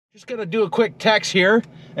Just gonna do a quick text here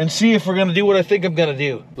and see if we're gonna do what I think I'm gonna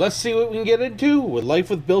do. Let's see what we can get into with Life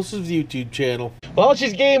with BillSiff's YouTube channel. Well,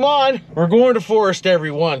 she's game on. We're going to Forest,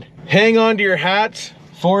 everyone. Hang on to your hats.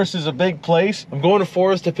 Forest is a big place. I'm going to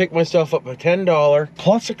Forest to pick myself up a $10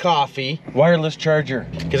 plus a coffee wireless charger.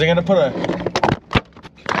 Because I'm gonna put a...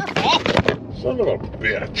 Son of a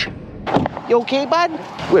bitch. You okay, bud?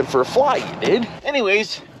 Went for a fly, you did.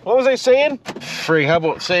 Anyways, what was I saying? Frig, how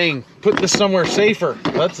about saying put this somewhere safer?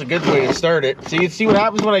 That's a good way to start it. See what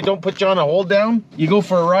happens when I don't put you on a hold down? You go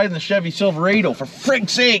for a ride in the Chevy Silverado, for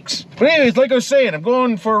frig's sakes. But anyways, like I was saying, I'm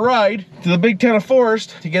going for a ride to the big town of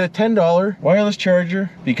Forest to get a $10 wireless charger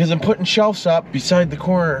because I'm putting shelves up beside the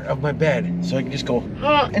corner of my bed so I can just go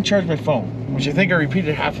and charge my phone, which I think I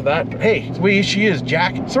repeated half of that, but hey, it's the way she is,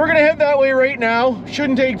 Jack. So we're gonna head that way right now.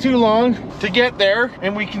 Shouldn't take too long to get there,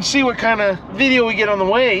 and we can see what kind of video we get on the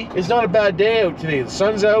way. It's not a bad day out today. The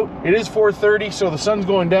sun's out. It is 4:30, so the sun's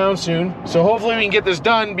going down soon. So hopefully we can get this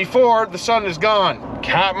done before the sun is gone.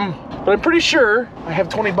 Captain, but I'm pretty sure I have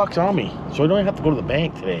 20 bucks on me, so I don't have to go to the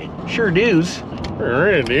bank today. Sure do's. All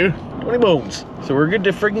right, dude. 20 bones. So we're good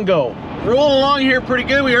to freaking go. Rolling along here pretty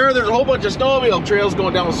good. We are. There's a whole bunch of snowmobile trails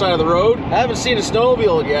going down the side of the road. I haven't seen a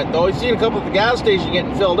snowmobile yet, though. I've seen a couple at the gas station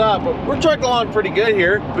getting filled up, but we're trucking along pretty good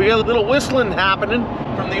here. We got a little whistling happening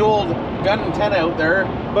from the old gun antenna out there.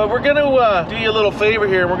 But we're gonna do you a little favor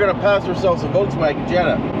here, and we're gonna pass ourselves a Volkswagen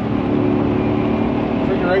Jetta.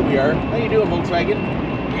 Freaking right we are. How you doing, Volkswagen?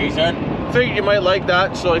 Hey, son. Figured you might like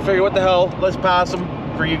that, so I figured, what the hell? Let's pass them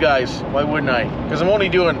for you guys. Why wouldn't I? Because I'm only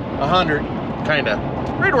doing 100, kinda.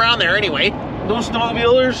 Right around there anyway. Those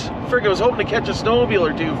snowmobilers, frig, I was hoping to catch a snowmobile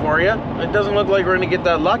or two for you. It doesn't look like we're gonna get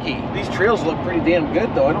that lucky. These trails look pretty damn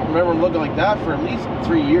good though. I don't remember them looking like that for at least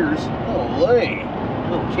 3 years. Holy,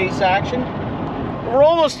 little case action. We're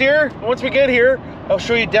almost here. Once we get here, I'll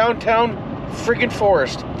show you downtown friggin'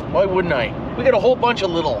 Forest. Why wouldn't I? We got a whole bunch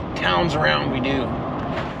of little towns around, we do.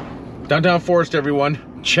 Downtown Forest,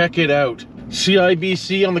 everyone. Check it out.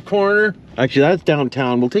 CIBC on the corner. Actually, that's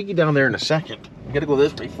downtown. We'll take you down there in a second. We gotta go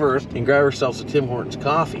this way first and grab ourselves a Tim Hortons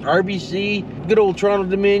coffee. RBC, good old Toronto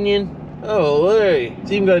Dominion. Oh, hey.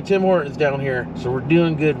 It's even got a Tim Hortons down here. So we're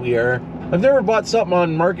doing good, we are. I've never bought something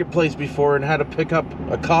on Marketplace before and had to pick up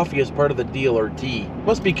a coffee as part of the deal or tea.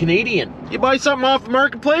 Must be Canadian. You buy something off the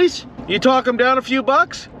Marketplace, you talk them down a few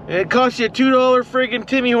bucks, and it costs you a $2 friggin'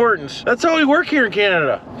 Timmy Hortons. That's how we work here in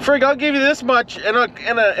Canada. Frig, I'll give you this much and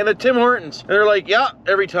a Tim Hortons. And they're like, yeah,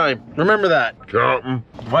 every time. Remember that. Captain.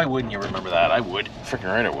 Why wouldn't you remember that? I would. Freaking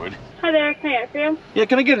right I would. Hi there, can I help you? Yeah,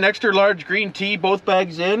 can I get an extra large green tea, both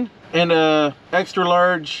bags in? And a extra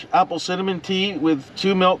large apple cinnamon tea with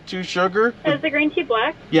 2 milk, 2 sugar. Is the green tea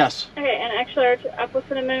black? Yes. Okay, and extra large apple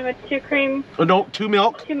cinnamon with 2 cream. Oh no, 2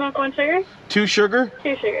 milk. 2 milk, 1 sugar? 2 sugar.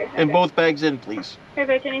 2 sugar. Okay. And both bags in, please.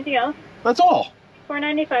 Perfect, anything else? That's all.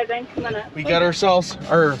 $4.95 then, come on up. We got ourselves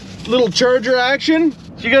our little charger action.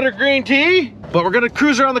 She got her green tea. But we're gonna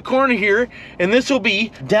cruise around the corner here, and this will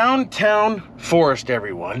be downtown Forest,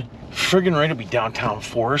 everyone. Friggin' right, it'll be downtown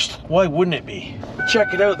Forest. Why wouldn't it be?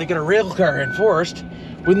 Check it out, they got a rail car in Forest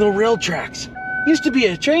with no rail tracks. Used to be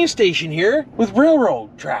a train station here with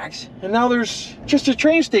railroad tracks, and now there's just a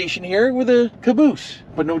train station here with a caboose,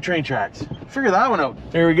 but no train tracks. Figure that one out.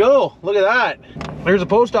 There we go, look at that. There's a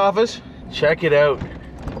post office. Check it out.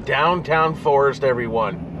 Downtown Forest,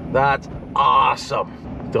 everyone. That's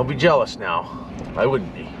awesome. Don't be jealous now. I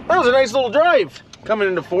wouldn't be. That was a nice little drive coming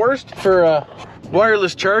into Forest for a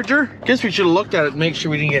wireless charger. Guess we should have looked at it and make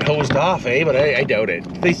sure we didn't get hosed off, eh? But I doubt it.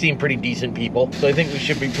 They seem pretty decent people, so I think we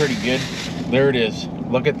should be pretty good. There it is.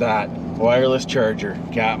 Look at that. Wireless charger,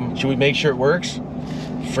 Captain. Should we make sure it works?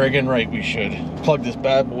 Friggin' right we should. Plug this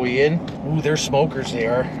bad boy in. Ooh, they're smokers, they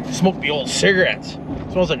are. Smoke the old cigarettes.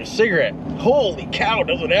 Smells like a cigarette. Holy cow,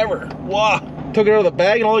 does it ever. Wow. Took it out of the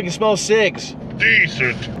bag and all you can smell is cigs.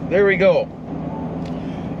 Decent. There we go.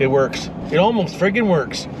 It works. It almost friggin'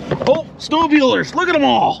 works. Oh, snowmobilers, look at them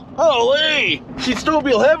all. Holy, she's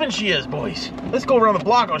snowmobile heaven she is, boys. Let's go around the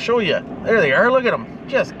block, I'll show you. There they are, look at them.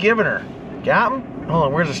 Just giving her. Got them? Hold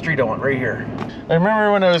on, where's the street I want? Right here. I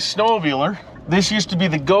remember when I was a snowmobiler, this used to be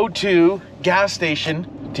the go-to gas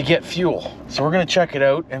station to get fuel. So we're gonna check it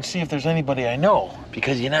out and see if there's anybody I know,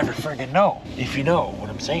 because you never friggin' know if you know what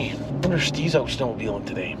I'm saying. I wonder if Steve's out snowmobiling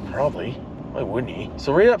today. Probably. Why wouldn't he?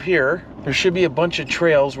 So right up here, there should be a bunch of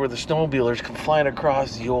trails where the snowmobilers can fly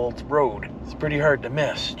across the old road. It's pretty hard to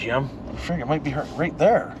miss, Jim. I figure it might be right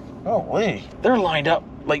there. Oh, wait. They're lined up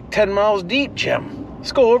like 10 miles deep, Jim.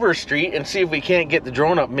 Let's go over a street and see if we can't get the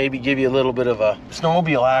drone up, maybe give you a little bit of a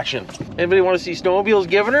snowmobile action. Anybody want to see snowmobiles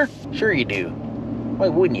giving her? Sure you do. Why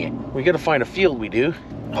wouldn't you? We gotta find a field, we do.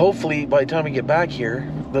 hopefully by the time we get back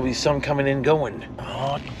here, there'll be some coming in going.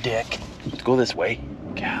 Oh, dick. Let's go this way.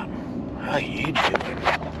 Cap, how you doing?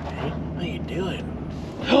 Hey, how you doing?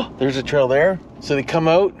 Oh, there's a trail there. So they come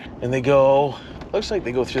out and they go, looks like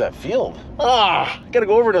they go through that field. Ah, gotta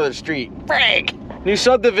go over another street. Frank! New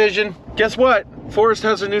subdivision. Guess what? Forest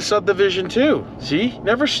has a new subdivision too. See,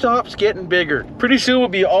 never stops getting bigger. Pretty soon we'll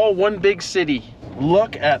be all one big city.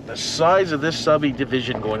 Look at the size of this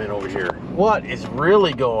subdivision going in over here. What is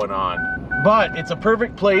really going on? But it's a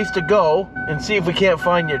perfect place to go and see if we can't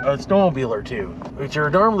find you a snowmobile or two, which are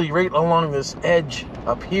normally right along this edge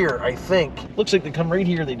up here, I think. Looks like they come right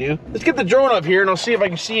here, they do. Let's get the drone up here and I'll see if I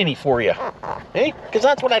can see any for you. Hey, because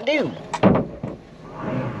that's what I do.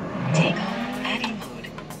 Take off adding mode.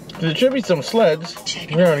 There should be some sleds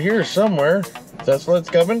around here somewhere. Is that sleds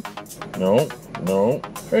coming? No, no.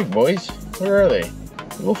 Hey boys, where are they?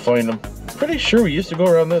 We'll find them. Pretty sure we used to go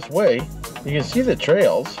around this way. You can see the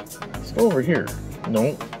trails. Let's go over here.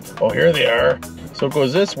 No. Oh, here they are. So it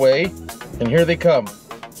goes this way, and here they come.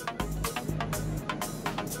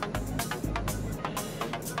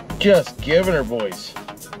 Just giving her, boys.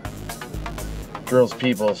 Girls,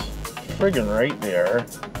 peoples. Friggin' right they are.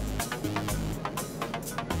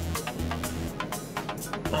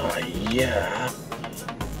 Ah, yeah.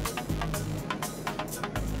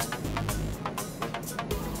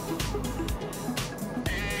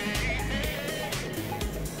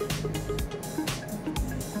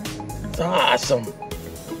 It's awesome.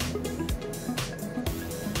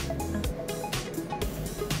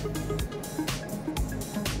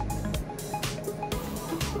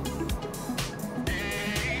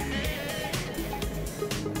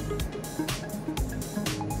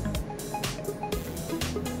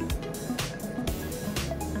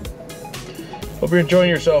 Hope you're enjoying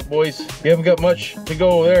yourself, boys. You haven't got much to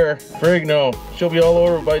go there. Frig, no. She'll be all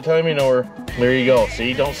over by the time you know her. There you go.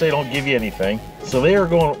 See, don't say don't give you anything. So they are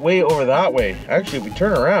going way over that way. Actually, if we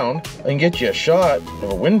turn around, I can get you a shot of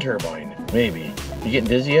a wind turbine. Maybe. You getting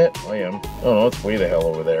dizzy yet? I am. Oh no, it's way the hell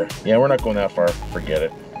over there. Yeah, we're not going that far. Forget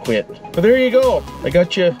it. Quit. But there you go. I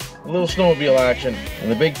got you a little snowmobile action in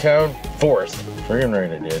the big town forest. Friggin'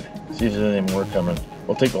 right I did. See if there's any more coming.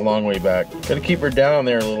 We'll take the long way back. Gotta keep her down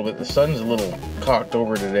there a little bit. The sun's a little cocked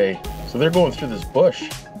over today. So they're going through this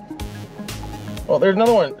bush. Oh, there's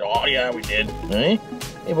another one. Oh yeah, we did. Hey,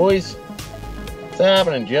 hey boys. What's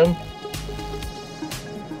happening, Jim?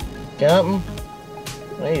 Captain?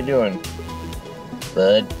 How you doing?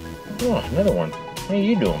 Bud? Oh, another one. How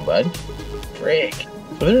you doing, bud? Frick.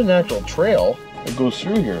 So there's an actual trail that goes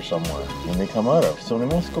through here somewhere when they come out of. So they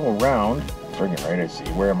must go around. Friggin' right, I see.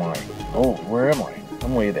 Where am I? Oh, where am I?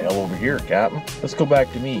 I'm way the hell over here, Captain. Let's go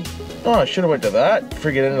back to me. Oh, I should have went to that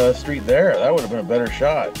friggin' end of the street there. That would have been a better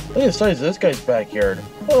shot. Look at the size of this guy's backyard.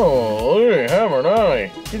 Oh, look at him or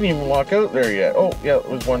I. Didn't even walk out there yet. Oh, yeah, there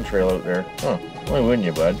was one trail out there. Huh. Why wouldn't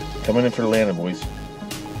you, bud? Coming in for the landing, boys.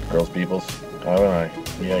 Girls, peoples. Haven't I?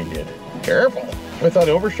 Yeah, I did. Careful. I thought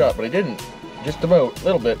I overshot, but I didn't. Just about. A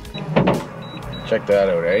little bit. Check that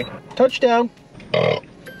out, eh? Touchdown.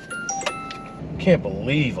 Can't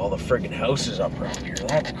believe all the friggin' houses up around here.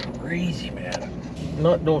 That's crazy, man.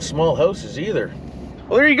 Not no small houses either.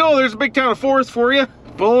 Well, there you go. There's a big town of forest for you.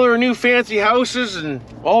 All their new fancy houses and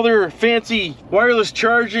all their fancy wireless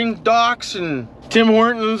charging docks and Tim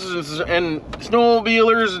Hortons and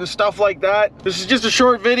snowmobilers and stuff like that. This is just a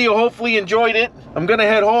short video. Hopefully you enjoyed it. I'm gonna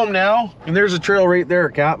head home now. And there's a trail right there,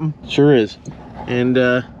 Captain. Sure is. And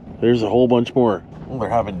there's a whole bunch more. Well, they're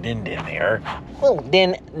having din there. Little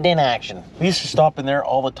din action. We used to stop in there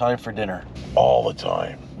all the time for dinner. All the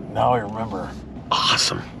time. Now I remember.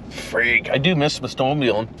 Awesome. Freak. I do miss my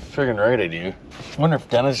snowmobiling. Friggin' right I do. Wonder if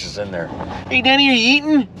Dennis is in there. Hey Denny, are you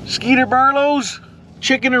eating? Skeeter Barlow's?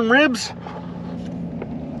 Chicken and ribs?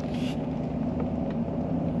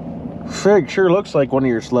 Frig sure looks like one of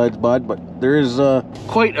your sleds, bud, but there is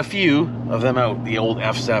quite a few of them out, the old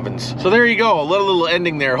F7s. So there you go, a little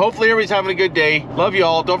ending there. Hopefully everybody's having a good day. Love you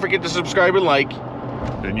all. Don't forget to subscribe and like.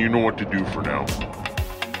 And you know what to do for now.